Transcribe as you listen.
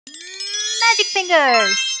Magic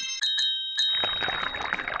Fingers!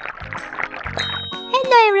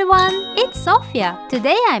 Hello everyone, it's Sophia.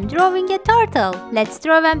 Today I'm drawing a turtle. Let's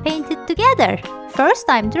draw and paint it together. First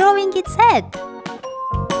I'm drawing its head.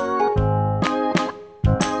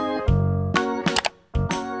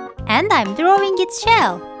 And I'm drawing its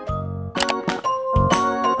shell.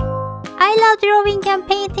 I love drawing and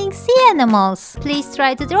painting sea animals. Please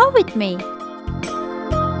try to draw with me.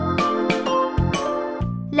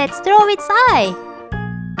 Let's draw its eye.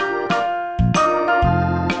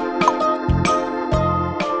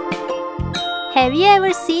 Have you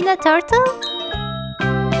ever seen a turtle?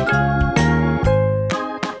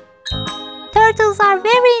 Turtles are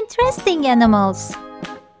very interesting animals.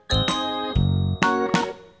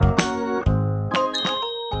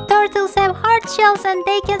 Turtles have hard shells and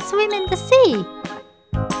they can swim in the sea.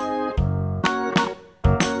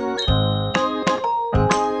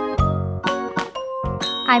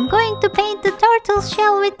 I'm going to paint the turtle's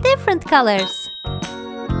shell with different colors.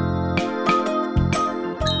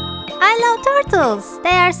 I love turtles!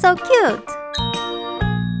 They are so cute!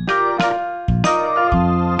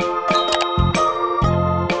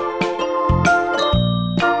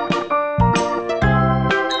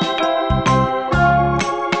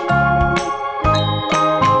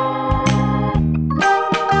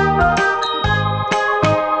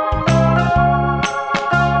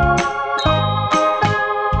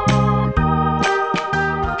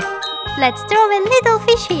 Let's draw a little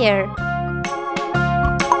fish here.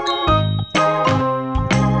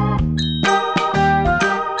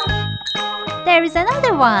 There is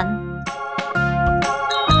another one.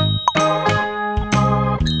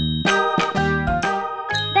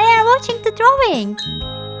 They are watching the drawing.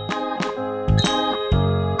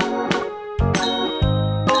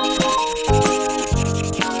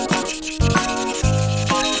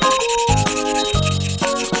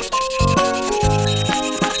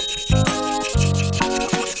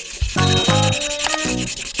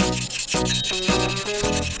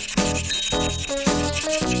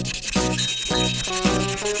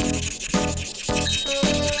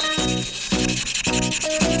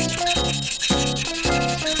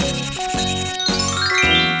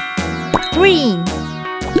 Green.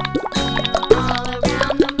 All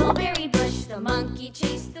around the mulberry bush, the monkey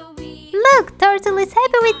chased the weasel. Look, Turtle is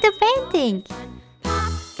happy with the painting.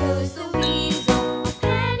 Pop goes the weasel, a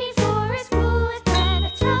penny for a spool of thread, a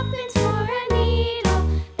tuppence for a needle.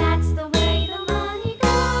 That's the way the money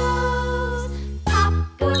goes. Pop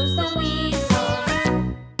goes the weasel.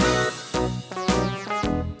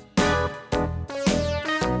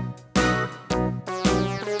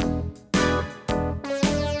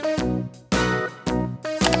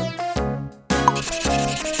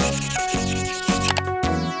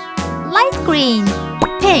 Light green.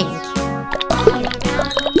 Pink. All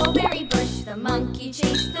around the mulberry bush, the monkey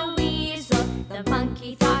chased the weasel. The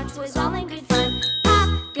monkey thought 'twas all in good fun. Pop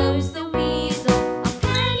goes the weasel, a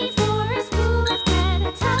penny for a spool of thread,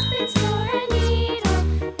 a tuppence for a needle.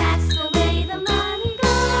 That's the way the money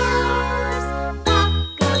goes. Pop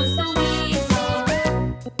goes the weasel.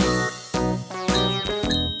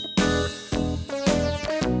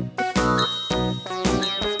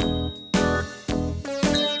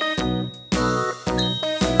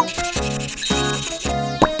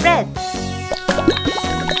 Red.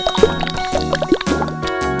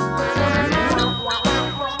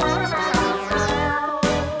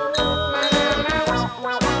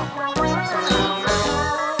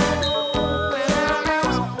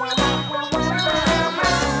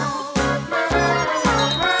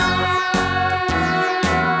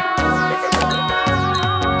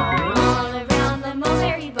 All around the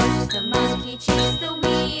mulberry bush, the monkey chased the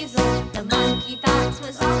weasel. The monkey thought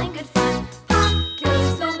 'twas all in good fun. Pop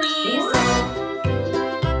goes the weasel.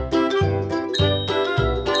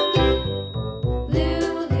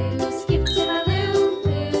 Lulu, skip to my Lou,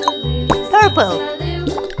 Lulu. Purple.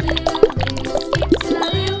 Skip to my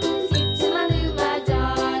Lou, skip to my Lou, my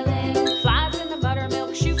darling. Flies in the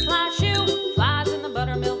buttermilk shoe, fly shoe. Flies in the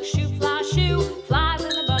buttermilk shoe, fly shoe. Flies in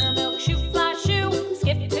the buttermilk shoe, fly shoe.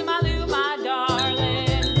 Skip to my Lou, my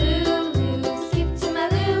darling. Lulu, skip to my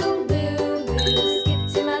Lou, Lulu. Skip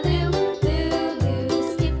to my Lou, Lulu.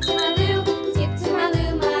 Skip to my Lou, skip to my Lou,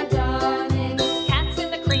 my darling. Cats in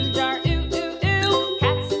the cream jar, ooh ooh ooh.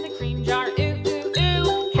 Cats in the cream jar, ooh ooh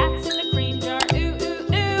ooh. Cats in the cream jar, ooh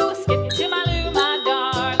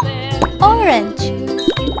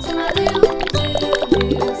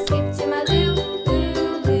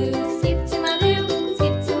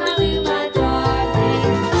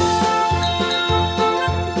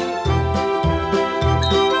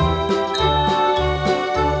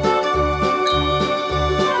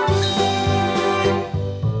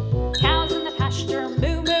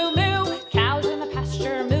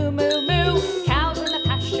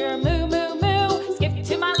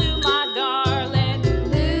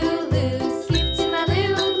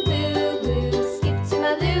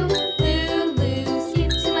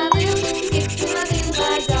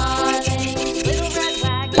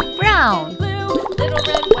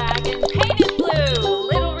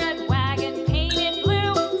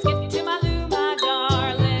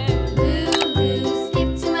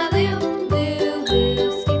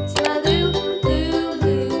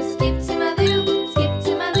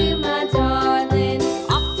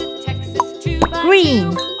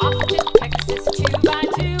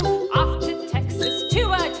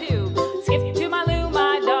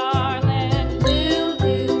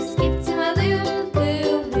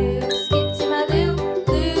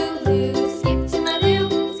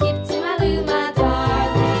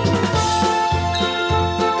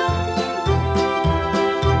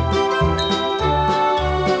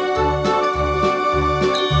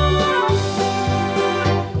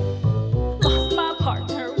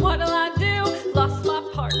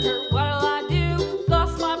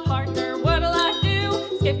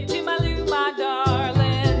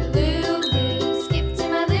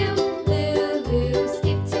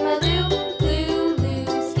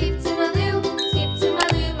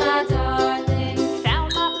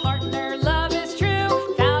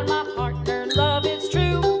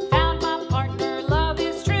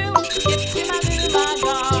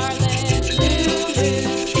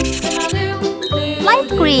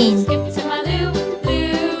Green. Skip to my Lou,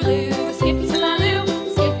 Lou, Lou. Skip to my Lou,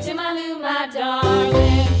 skip to my Lou, my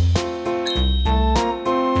darling.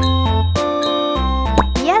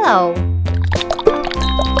 Yellow.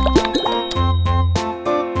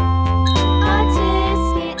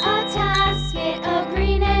 A tasket, a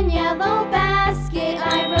green and yellow basket.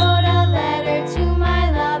 I wrote a letter to my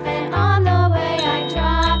love, and on the way I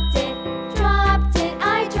dropped it.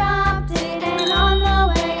 I dropped it, and on the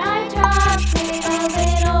way I dropped it. A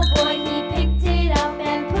little boy, he picked it up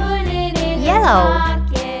and put it in Yellow. his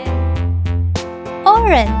pocket.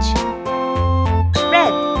 Orange.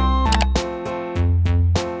 Red.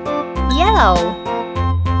 Yellow.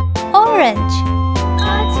 Orange.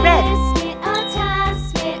 Red. A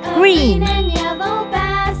tasket, a Green. green and yellow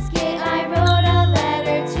basket. I wrote a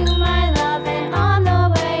letter to my love, and on the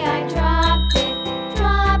way I dropped it.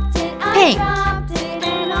 Pink. I dropped it,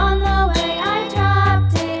 and on the way I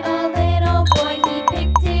dropped it. A little boy, he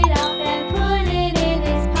picked it up and put it in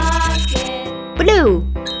his pocket. Blue.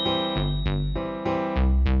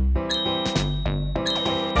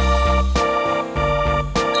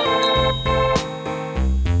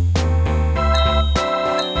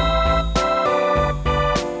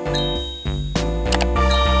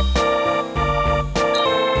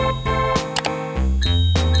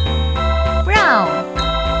 Brown.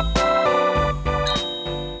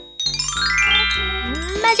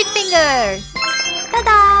 Magic fingers.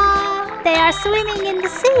 Ta-da! They are swimming in the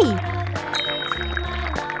sea.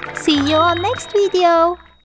 See you on next video.